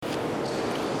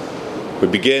We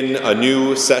begin a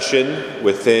new session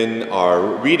within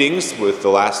our readings, with the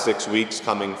last 6 weeks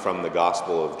coming from the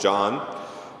Gospel of John.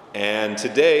 And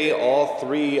today, all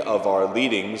three of our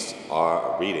readings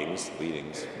are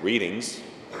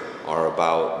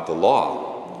about the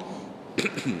law.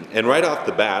 And right off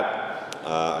the bat,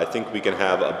 I think we can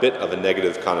have a bit of a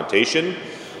negative connotation.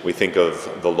 We think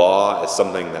of the law as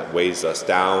something that weighs us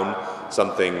down,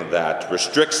 something that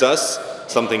restricts us,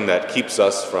 something that keeps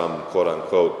us from, quote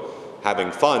unquote,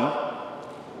 having fun.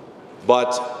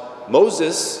 But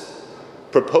Moses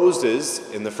proposes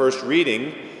in the first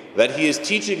reading that he is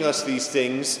teaching us these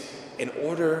things in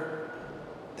order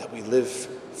that we live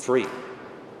free,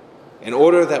 in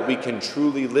order that we can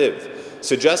truly live,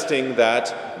 suggesting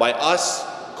that by us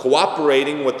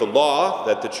cooperating with the law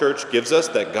that the church gives us,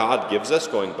 that God gives us,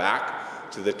 going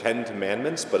back to the 10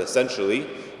 Commandments, but essentially,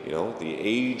 the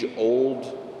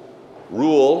age-old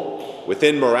rule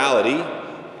within morality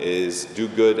is do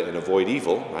good and avoid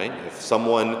evil, right? If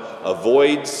someone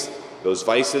avoids those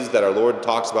vices that our Lord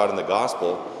talks about in the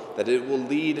gospel, that it will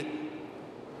lead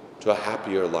to a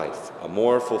happier life, a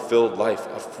more fulfilled life,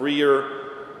 a freer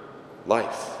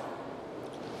life.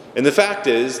 And the fact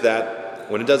is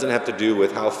that when it doesn't have to do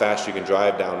with how fast you can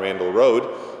drive down Randall Road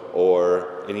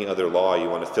or any other law you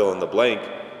want to fill in the blank,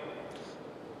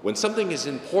 when something is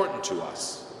important to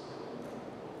us,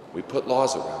 we put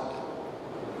laws around it.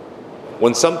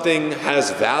 When something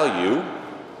has value,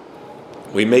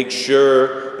 we make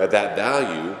sure that that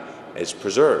value is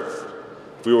preserved.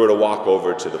 If we were to walk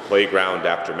over to the playground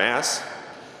after Mass,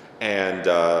 and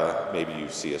maybe you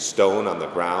see a stone on the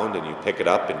ground and you pick it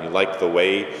up and you like the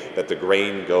way that the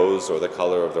grain goes or the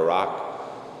color of the rock,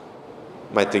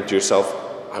 you might think to yourself,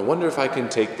 I wonder if I can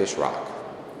take this rock.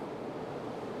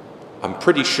 I'm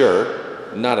pretty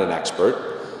sure, not an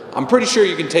expert, I'm pretty sure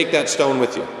you can take that stone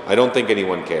with you. I don't think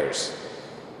anyone cares.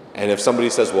 And if somebody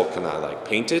says, well, can I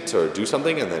paint it or do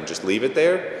something and then just leave it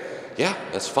there? Yeah,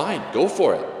 that's fine. Go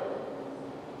for it.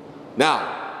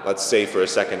 Now, let's say for a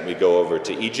second we go over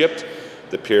to Egypt.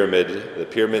 The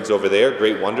pyramids over there,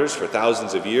 great wonders for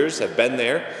thousands of years, have been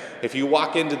there. If you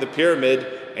walk into the pyramid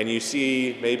and you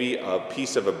see maybe a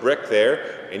piece of a brick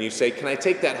there and you say, can I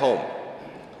take that home?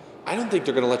 I don't think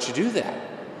they're going to let you do that.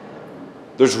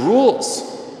 There's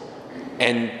rules.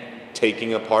 And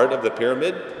taking a part of the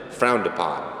pyramid, frowned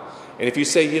upon. And if you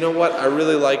say, you know what, I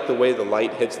really like the way the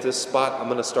light hits this spot, I'm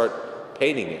going to start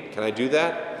painting it. Can I do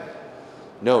that?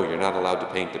 No, you're not allowed to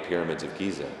paint the pyramids of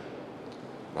Giza,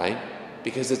 right?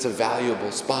 Because it's a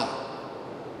valuable spot.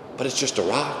 But it's just a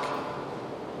rock.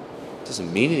 It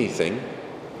doesn't mean anything,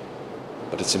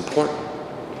 but it's important.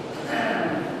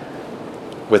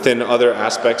 Within other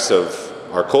aspects of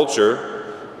our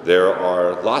culture, there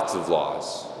are lots of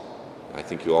laws. I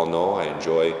think you all know I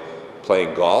enjoy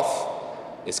playing golf.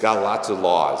 It's got lots of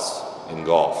laws in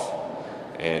golf.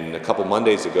 And a couple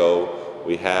Mondays ago,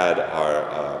 we had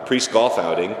our priest golf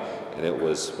outing, and it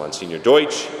was Monsignor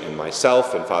Deutsch and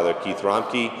myself and Father Keith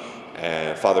Romke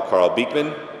and Father Carl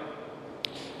Beekman,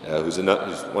 who's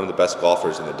one of the best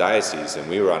golfers in the diocese, and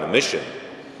we were on a mission.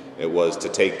 It was to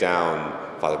take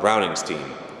down Father Browning's team.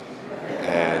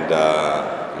 And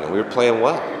we were playing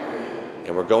well.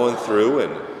 And we're going through,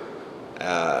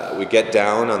 and we get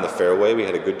down on the fairway. We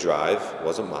had a good drive. It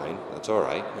wasn't mine. That's all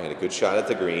right. We had a good shot at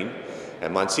the green.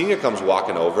 And Monsignor comes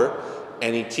walking over,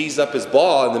 and he tees up his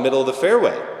ball in the middle of the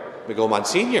fairway. We go,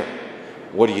 Monsignor,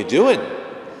 what are you doing?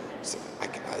 This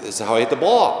is how I hit the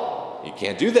ball. You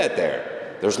can't do that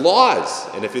there. There's laws.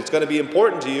 And if it's going to be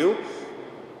important to you,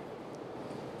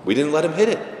 we didn't let him hit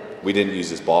it. We didn't use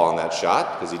his ball on that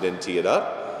shot because he didn't tee it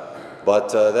up. But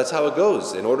that's how it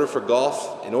goes. In order for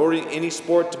golf, in order any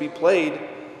sport to be played,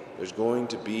 there's going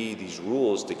to be these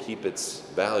rules to keep its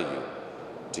value,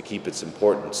 to keep its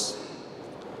importance.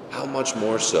 How much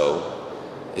more so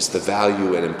is the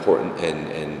value and important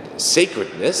and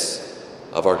sacredness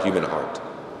of our human heart,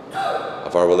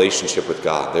 of our relationship with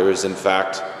God? There is, in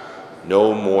fact,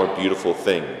 no more beautiful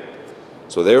thing.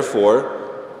 So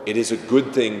therefore, it is a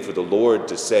good thing for the Lord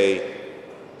to say,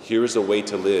 here is a way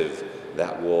to live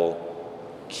that will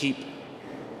keep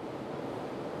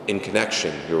in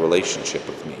connection your relationship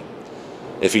with me.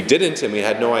 If he didn't and we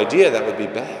had no idea, that would be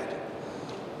bad.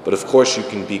 But of course you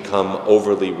can become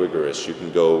overly rigorous. You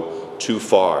can go too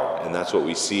far. And that's what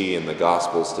we see in the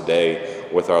Gospels today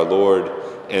with our Lord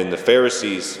and the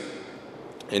Pharisees.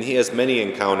 And he has many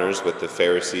encounters with the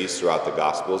Pharisees throughout the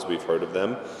Gospels. We've heard of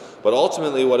them. But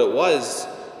ultimately what it was,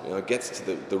 it gets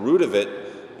to the root of it.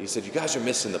 He said, you guys are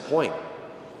missing the point.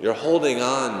 You're holding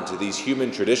on to these human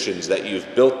traditions that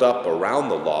you've built up around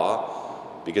the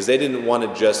law because they didn't want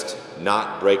to just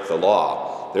not break the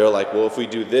law. They're like, well, if we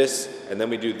do this and then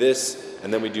we do this,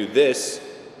 and then we do this,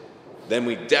 then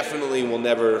we definitely will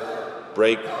never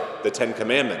break the 10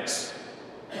 Commandments.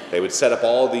 They would set up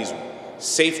all these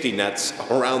safety nets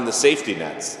around the safety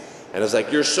nets. And it's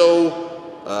like, you're so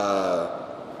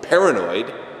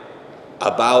paranoid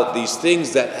about these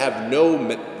things that have no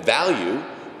value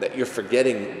that you're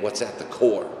forgetting what's at the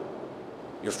core.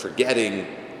 You're forgetting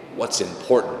what's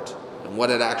important and what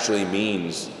it actually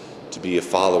means to be a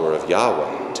follower of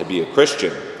Yahweh, to be a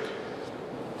Christian.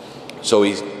 So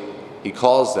he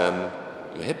calls them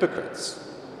hypocrites.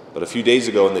 But a few days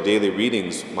ago in the daily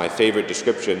readings, my favorite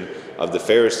description of the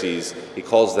Pharisees, he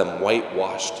calls them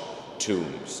whitewashed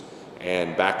tombs.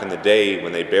 And back in the day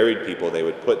when they buried people, they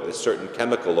would put a certain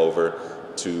chemical over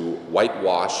to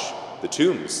whitewash the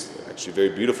tombs. Actually very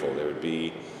beautiful. There would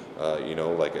be,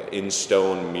 like an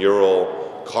in-stone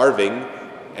mural carving.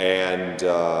 And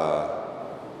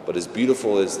but as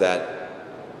beautiful as that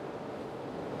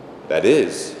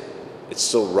is, it's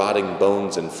still rotting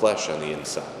bones and flesh on the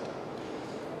inside.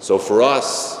 So for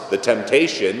us, the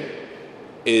temptation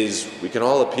is we can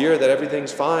all appear that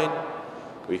everything's fine.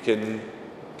 We can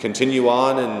continue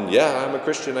on and, yeah, I'm a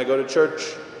Christian, I go to church,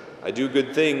 I do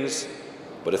good things.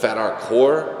 But if at our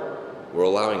core we're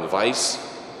allowing vice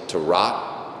to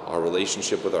rot our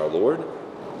relationship with our Lord,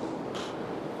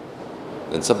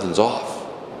 then something's off.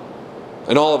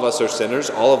 And all of us are sinners.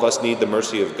 All of us need the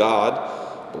mercy of God.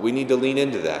 But we need to lean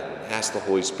into that and ask the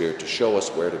Holy Spirit to show us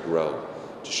where to grow,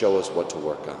 to show us what to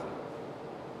work on.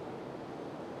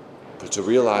 But to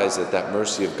realize that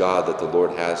mercy of God that the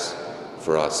Lord has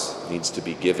for us needs to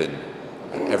be given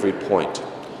at every point.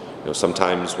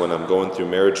 Sometimes when I'm going through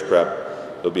marriage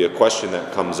prep, there'll be a question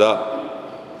that comes up.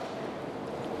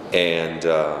 And,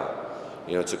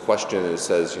 it's a question that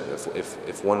says,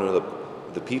 if one of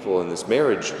the people in this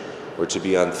marriage were to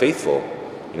be unfaithful,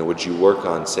 would you work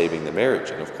on saving the marriage?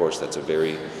 And of course, that's a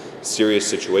very serious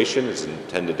situation. It's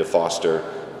intended to foster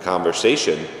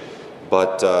conversation,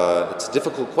 but it's a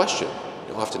difficult question.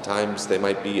 Oftentimes they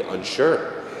might be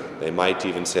unsure. They might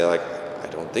even say, like, I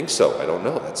don't think so. I don't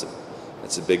know.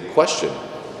 That's a big question.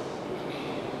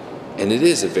 And it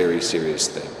is a very serious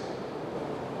thing.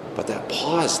 But that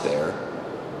pause there,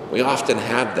 we often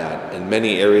have that in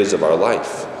many areas of our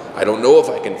life. I don't know if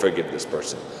I can forgive this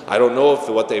person. I don't know if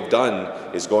what they've done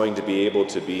is going to be able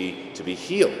to be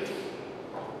healed.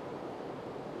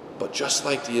 But just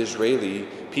like the Israeli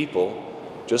people,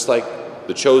 just like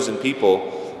the chosen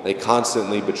people, they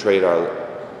constantly betrayed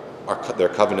their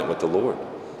covenant with the Lord.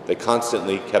 They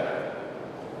constantly kept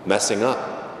messing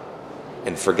up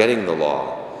and forgetting the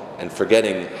law and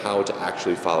forgetting how to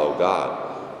actually follow God.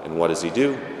 And what does he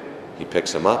do? He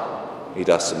picks them up, he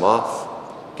dusts them off,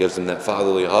 gives them that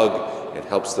fatherly hug, and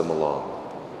helps them along.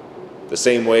 The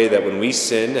same way that when we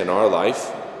sin in our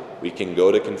life, we can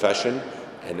go to confession,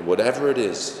 and whatever it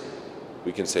is,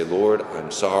 we can say, Lord,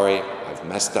 I'm sorry, I've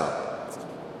messed up.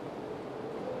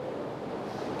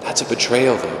 That's a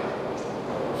betrayal, though.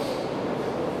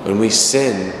 When we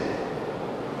sin,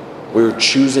 we're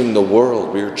choosing the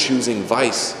world, we're choosing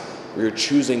vice, we're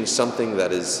choosing something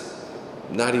that is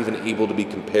not even able to be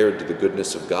compared to the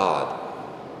goodness of God.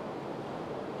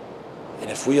 And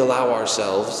if we allow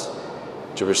ourselves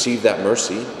to receive that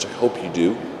mercy, which I hope you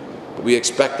do, but we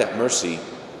expect that mercy,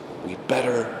 we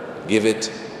better give it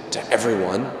to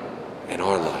everyone in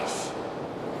our life.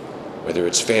 Whether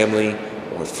it's family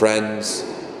or friends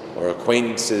or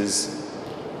acquaintances,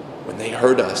 when they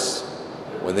hurt us,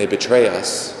 when they betray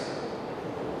us,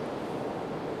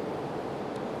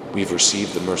 we've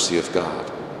received the mercy of God.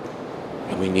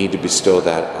 And we need to bestow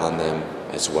that on them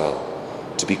as well.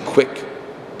 To be quick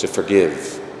to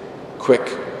forgive,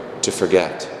 quick to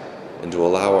forget, and to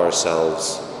allow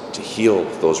ourselves to heal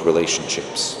those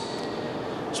relationships.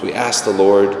 So we ask the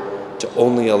Lord to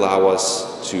only allow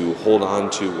us to hold on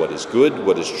to what is good,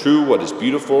 what is true, what is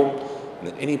beautiful, and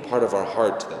that any part of our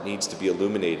heart that needs to be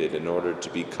illuminated in order to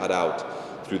be cut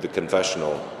out through the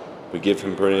confessional, we give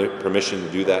him permission to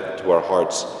do that to our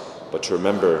hearts, but to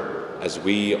remember, as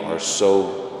we are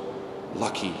so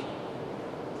lucky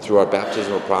through our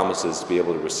baptismal promises to be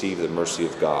able to receive the mercy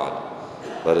of God,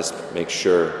 let us make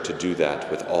sure to do that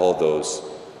with all those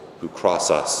who cross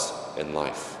us in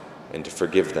life and to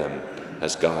forgive them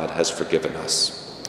as God has forgiven us.